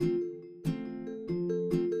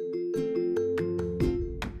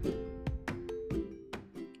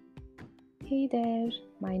there,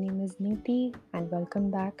 my name is Neeti and welcome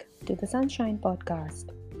back to the Sunshine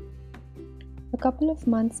Podcast. A couple of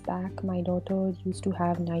months back, my daughter used to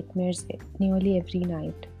have nightmares nearly every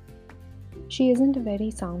night. She isn't a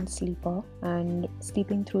very sound sleeper, and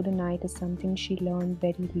sleeping through the night is something she learned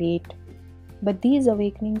very late. But these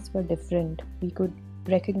awakenings were different, we could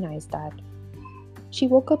recognize that. She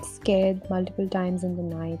woke up scared multiple times in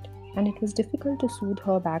the night, and it was difficult to soothe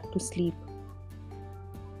her back to sleep.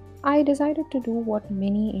 I decided to do what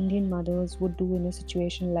many Indian mothers would do in a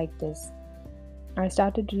situation like this. I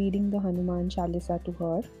started reading the Hanuman Chalisa to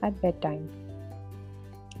her at bedtime.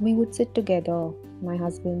 We would sit together, my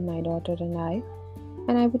husband, my daughter,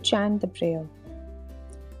 and I would chant the prayer.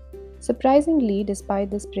 Surprisingly,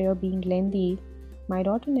 despite this prayer being lengthy, my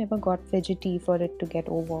daughter never got fidgety for it to get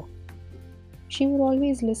over. She would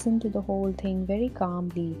always listen to the whole thing very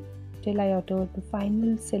calmly till I uttered the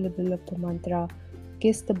final syllable of the mantra,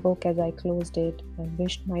 kissed the book as I closed it, and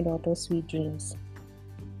wished my daughter sweet dreams.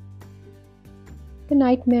 The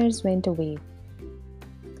nightmares went away.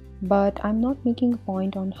 But I'm not making a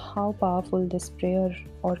point on how powerful this prayer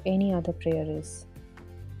or any other prayer is.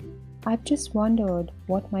 I've just wondered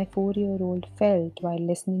what my 4-year-old felt while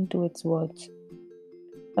listening to its words.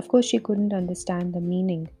 Of course, she couldn't understand the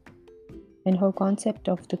meaning, and her concept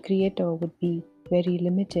of the Creator would be very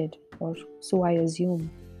limited, or so I assume.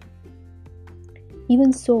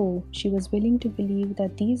 Even so, she was willing to believe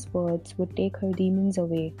that these words would take her demons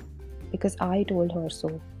away because I told her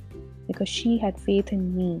so, because she had faith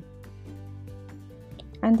in me.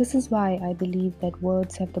 And this is why I believe that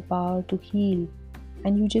words have the power to heal,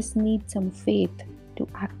 and you just need some faith to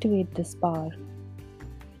activate this power.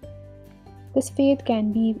 This faith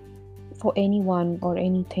can be for anyone or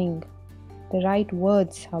anything. The right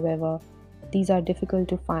words, however, these are difficult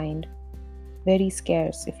to find, very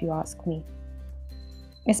scarce if you ask me.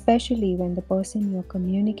 Especially when the person you're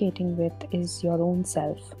communicating with is your own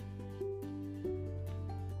self.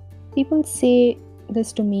 People say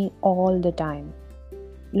this to me all the time.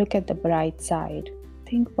 Look at the bright side,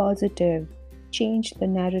 think positive, change the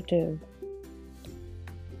narrative.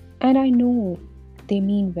 And I know they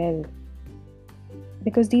mean well,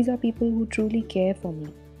 because these are people who truly care for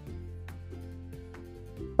me.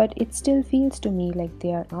 But it still feels to me like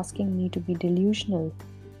they are asking me to be delusional.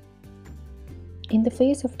 In the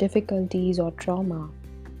face of difficulties or trauma,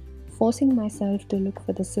 forcing myself to look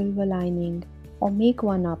for the silver lining or make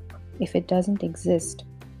one up if it doesn't exist,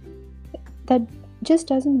 that just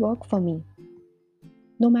doesn't work for me.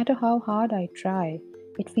 No matter how hard I try,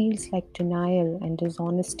 it feels like denial and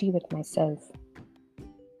dishonesty with myself.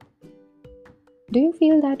 Do you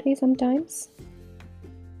feel that way sometimes?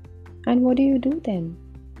 And what do you do then?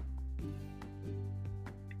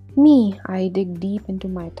 Me, I dig deep into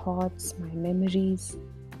my thoughts, my memories,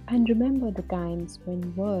 and remember the times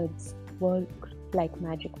when words worked like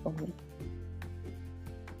magic for me.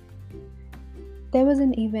 There was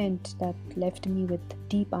an event that left me with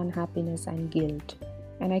deep unhappiness and guilt,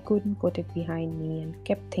 and I couldn't put it behind me and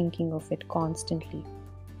kept thinking of it constantly.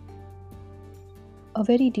 A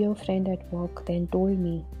very dear friend at work then told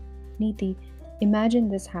me, Neeti, imagine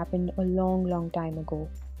this happened a long time ago.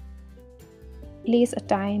 Place a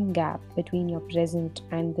time gap between your present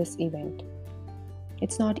and this event.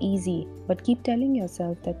 It's not easy, but keep telling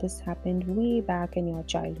yourself that this happened way back in your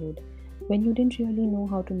childhood when you didn't really know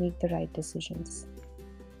how to make the right decisions.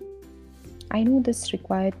 I know this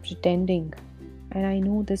required pretending, and I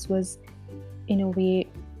know this was, in a way,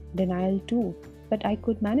 denial too, but I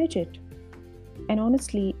could manage it. And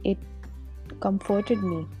honestly, it comforted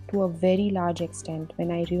me to a very large extent when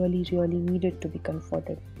I really needed to be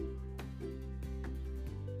comforted.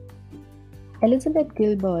 Elizabeth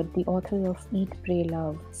Gilbert, the author of Eat, Pray,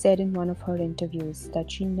 Love, said in one of her interviews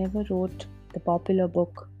that she never wrote the popular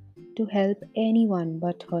book to help anyone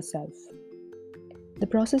but herself. The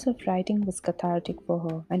process of writing was cathartic for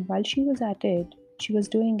her, and while she was at it, she was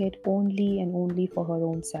doing it only and only for her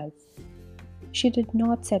own self. She did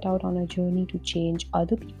not set out on a journey to change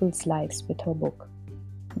other people's lives with her book,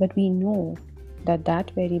 but we know that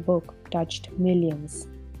that very book touched millions.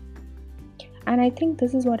 And I think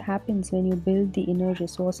this is what happens when you build the inner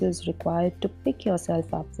resources required to pick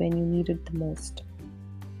yourself up when you need it the most.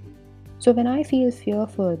 So when I feel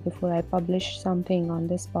fearful before I publish something on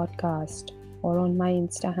this podcast or on my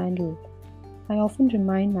Insta handle, I often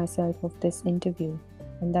remind myself of this interview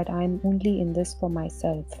and that I am only in this for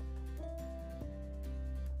myself.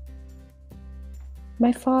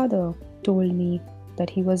 My father told me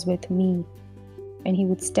that he was with me and he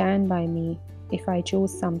would stand by me if I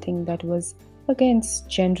chose something that was against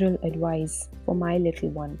general advice for my little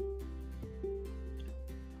one.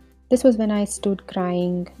 This was when I stood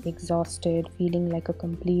crying, exhausted, feeling like a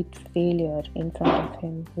complete failure in front of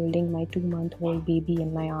him, holding my 2 month old baby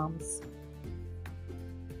in my arms.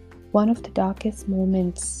 One of the darkest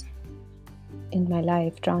moments in my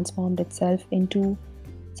life transformed itself into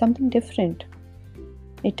something different.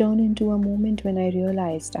 It turned into a moment when I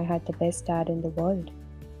realized I had the best dad in the world.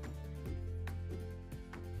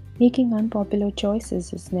 Making unpopular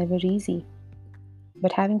choices is never easy,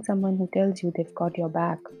 but having someone who tells you they've got your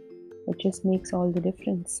back, it just makes all the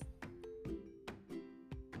difference.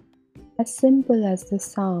 As simple as this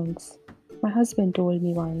sounds, my husband told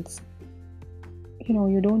me once,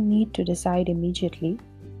 you don't need to decide immediately.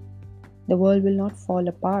 The world will not fall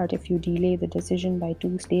apart if you delay the decision by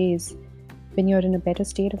 2 days when you're in a better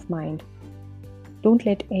state of mind. Don't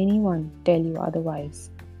let anyone tell you otherwise.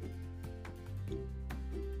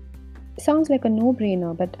 It sounds like a no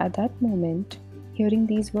brainer, but at that moment, hearing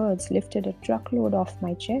these words lifted a truckload off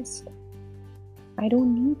my chest. I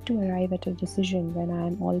don't need to arrive at a decision when I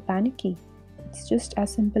am all panicky. It's just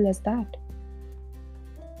as simple as that.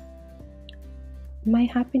 My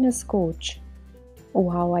happiness coach. Oh,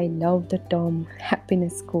 how I love the term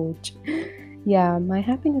happiness coach. Yeah, my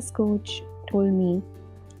happiness coach told me,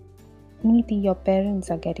 Neeti, your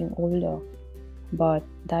parents are getting older, but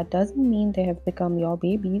that doesn't mean they have become your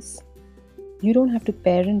babies. You don't have to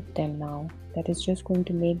parent them now. That is just going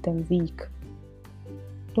to make them weak.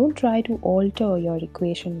 Don't try to alter your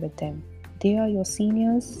equation with them. They are your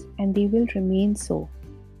seniors and they will remain so.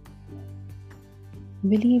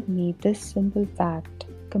 Believe me, this simple fact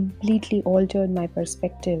completely altered my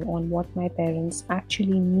perspective on what my parents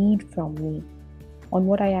actually need from me, on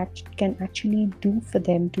what I can actually do for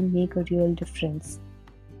them to make a real difference.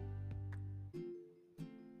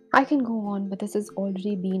 I can go on, but this has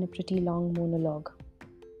already been a pretty long monologue.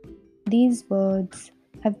 These words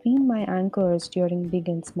have been my anchors during big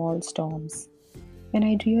and small storms, and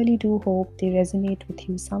I really do hope they resonate with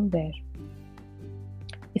you somewhere.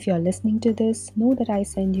 If you're listening to this, know that I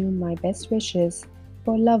send you my best wishes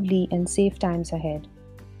for lovely and safe times ahead.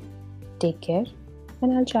 Take care,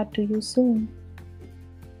 and I'll chat to you soon.